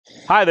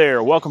Hi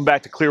there, welcome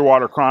back to Clear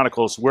Water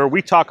Chronicles, where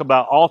we talk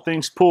about all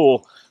things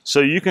pool so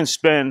you can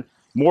spend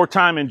more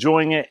time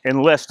enjoying it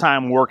and less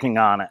time working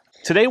on it.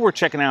 Today we're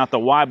checking out the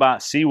WYBOT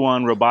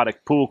C1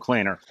 robotic pool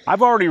cleaner.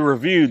 I've already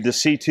reviewed the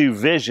C2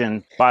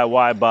 Vision by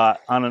WYBOT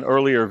on an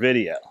earlier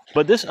video,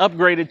 but this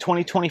upgraded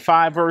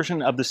 2025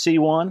 version of the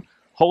C1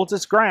 holds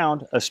its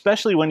ground,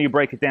 especially when you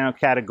break it down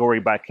category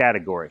by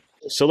category.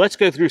 So let's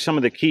go through some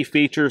of the key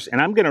features, and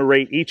I'm going to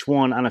rate each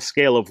one on a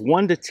scale of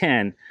 1 to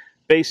 10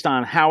 based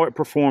on how it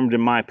performed in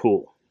my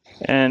pool.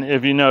 And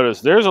if you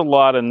notice, there's a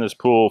lot in this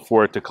pool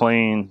for it to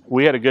clean.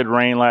 We had a good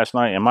rain last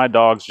night, and my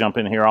dogs jump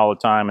in here all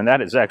the time, and that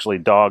is actually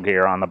dog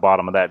hair on the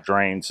bottom of that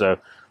drain. So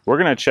we're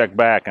going to check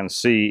back and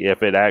see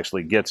if it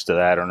actually gets to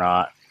that or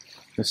not.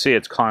 You can see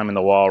it's climbing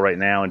the wall right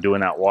now and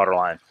doing that water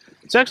line.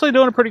 It's actually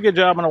doing a pretty good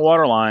job on the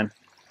water line.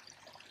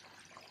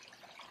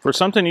 For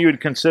something you would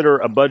consider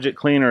a budget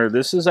cleaner,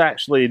 this is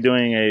actually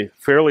doing a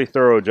fairly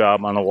thorough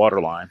job on the water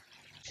line.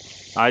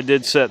 I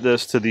did set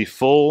this to the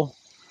full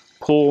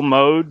pool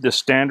mode, the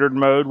standard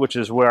mode, which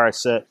is where I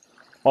set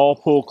all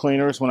pool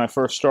cleaners when I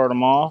first start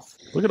them off.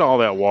 Look at all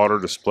that water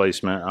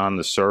displacement on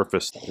the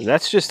surface.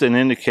 That's just an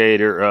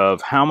indicator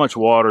of how much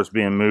water is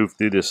being moved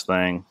through this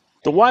thing.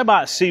 The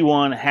WYBOT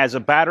C1 has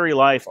a battery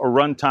life or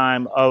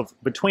runtime of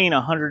between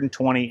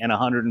 120 and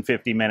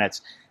 150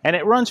 minutes, and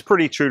it runs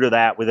pretty true to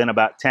that within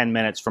about 10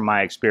 minutes from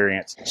my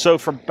experience. So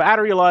for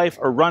battery life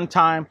or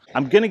runtime,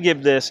 I'm going to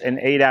give this an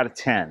 8 out of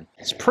 10.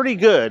 It's pretty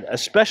good,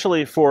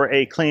 especially for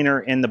a cleaner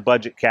in the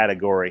budget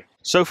category.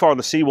 So far,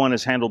 the C1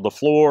 has handled the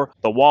floor,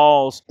 the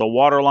walls, the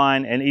water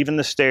line, and even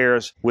the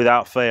stairs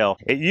without fail.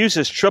 It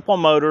uses triple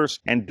motors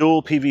and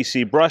dual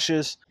PVC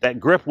brushes that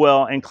grip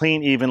well and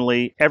clean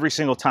evenly every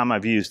single time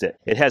I've used it.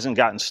 It hasn't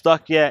gotten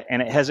stuck yet,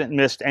 and it hasn't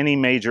missed any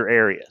major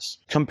areas.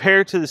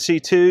 Compared to the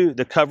C2,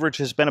 the coverage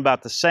has been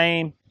about the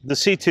same. The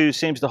C2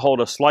 seems to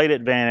hold a slight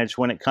advantage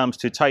when it comes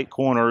to tight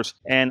corners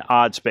and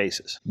odd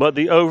spaces, but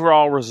the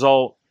overall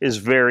result is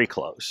very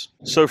close.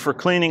 So for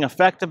cleaning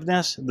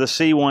effectiveness, the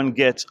C1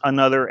 gets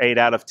another 8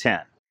 out of 10.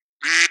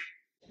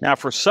 Now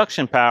for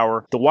suction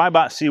power, the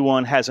WYBOT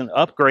C1 has an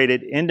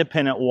upgraded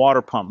independent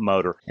water pump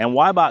motor, and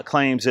WYBOT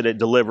claims that it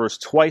delivers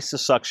twice the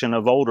suction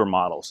of older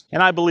models.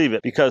 And I believe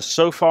it, because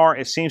so far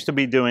it seems to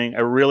be doing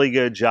a really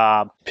good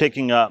job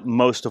picking up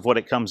most of what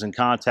it comes in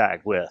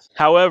contact with.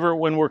 However,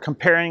 when we're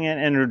comparing it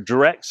in a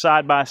direct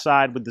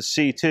side-by-side with the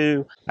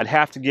C2, I'd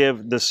have to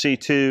give the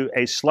C2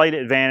 a slight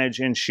advantage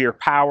in sheer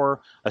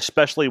power,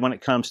 especially when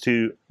it comes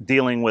to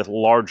dealing with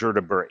larger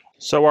debris.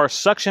 So our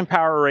suction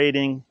power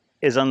rating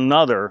is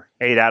another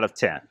 8 out of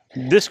 10.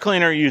 This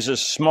cleaner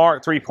uses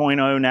Smart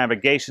 3.0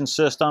 navigation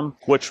system,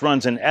 which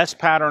runs an S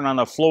pattern on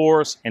the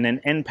floors and an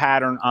N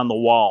pattern on the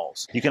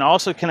walls. You can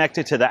also connect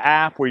it to the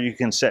app where you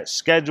can set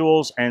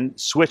schedules and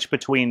switch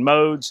between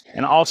modes,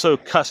 and also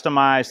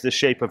customize the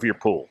shape of your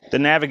pool. The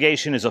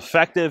navigation is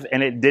effective,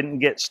 and it didn't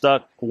get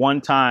stuck one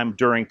time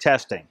during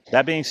testing.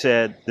 That being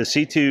said, the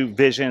C2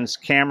 Vision's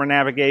camera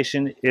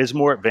navigation is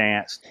more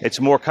advanced, it's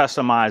more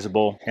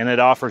customizable, and it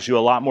offers you a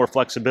lot more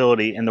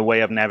flexibility in the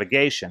way of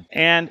navigation.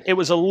 And it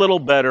was a little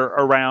better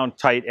around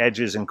tight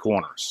edges and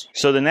corners.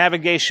 So the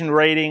navigation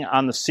rating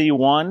on the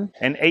C1,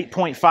 an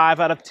 8.5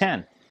 out of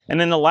 10.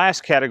 And in the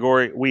last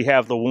category, we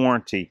have the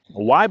warranty.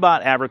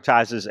 WYBOT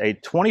advertises a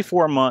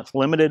 24-month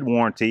limited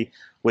warranty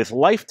with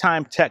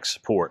lifetime tech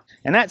support.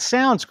 And that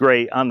sounds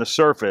great on the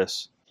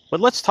surface, but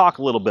let's talk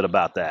a little bit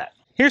about that.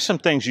 Here's some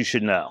things you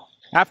should know.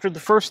 After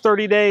the first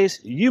 30 days,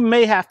 you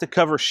may have to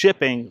cover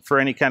shipping for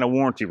any kind of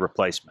warranty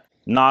replacement.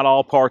 Not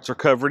all parts are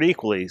covered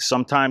equally.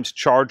 Sometimes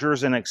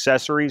chargers and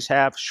accessories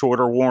have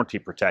shorter warranty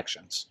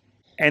protections.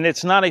 And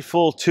it's not a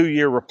full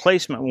 2-year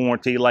replacement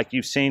warranty like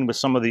you've seen with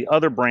some of the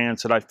other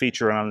brands that I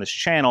feature on this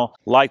channel,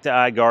 like the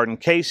iGarden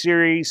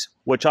K-Series,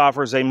 which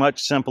offers a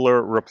much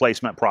simpler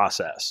replacement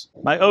process.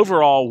 My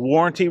overall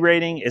warranty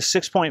rating is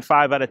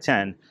 6.5 out of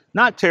 10.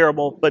 Not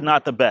terrible, but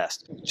not the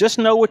best. Just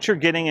know what you're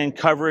getting in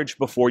coverage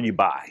before you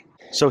buy.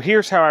 So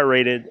here's how I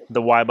rated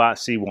the WYBOT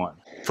C1.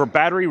 For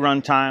battery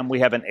runtime, we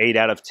have an 8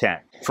 out of 10.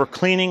 For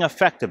cleaning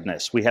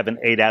effectiveness, we have an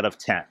 8 out of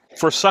 10.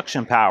 For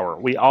suction power,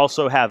 we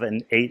also have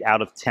an 8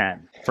 out of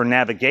 10. For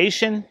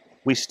navigation,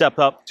 we step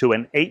up to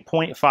an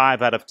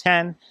 8.5 out of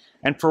 10.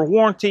 And for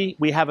warranty,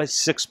 we have a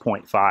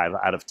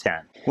 6.5 out of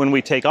 10. When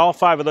we take all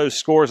 5 of those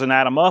scores and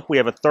add them up, we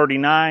have a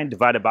 39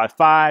 divided by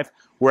 5.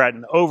 We're at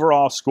an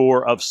overall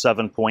score of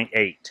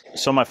 7.8.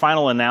 So my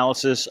final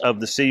analysis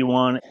of the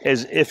C1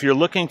 is, if you're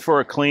looking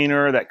for a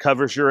cleaner that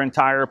covers your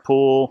entire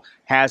pool,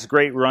 has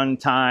great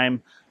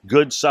runtime,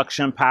 good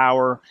suction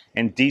power,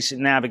 and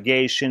decent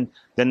navigation,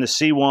 then the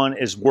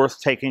C1 is worth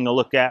taking a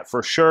look at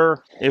for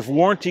sure. If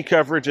warranty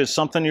coverage is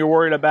something you're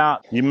worried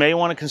about, you may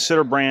want to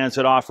consider brands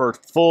that offer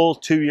full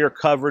 2-year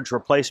coverage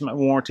replacement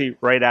warranty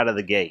right out of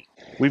the gate.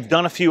 We've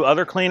done a few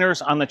other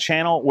cleaners on the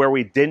channel where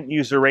we didn't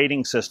use the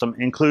rating system,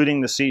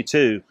 including the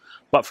C2.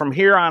 But from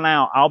here on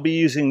out, I'll be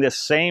using this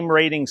same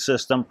rating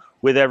system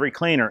with every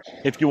cleaner.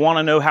 If you want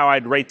to know how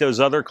I'd rate those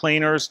other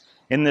cleaners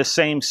in this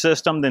same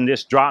system, then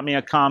just drop me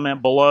a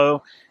comment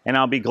below and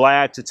I'll be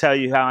glad to tell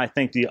you how I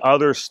think the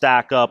others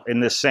stack up in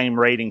this same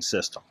rating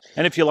system.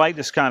 And if you like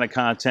this kind of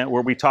content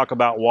where we talk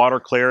about water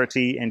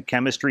clarity and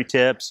chemistry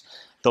tips,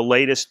 the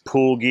latest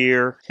pool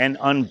gear, and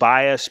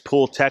unbiased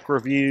pool tech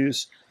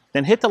reviews,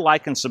 then hit the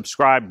like and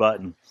subscribe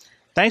button.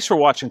 Thanks for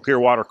watching Clear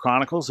Water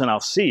Chronicles, and I'll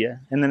see you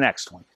in the next one.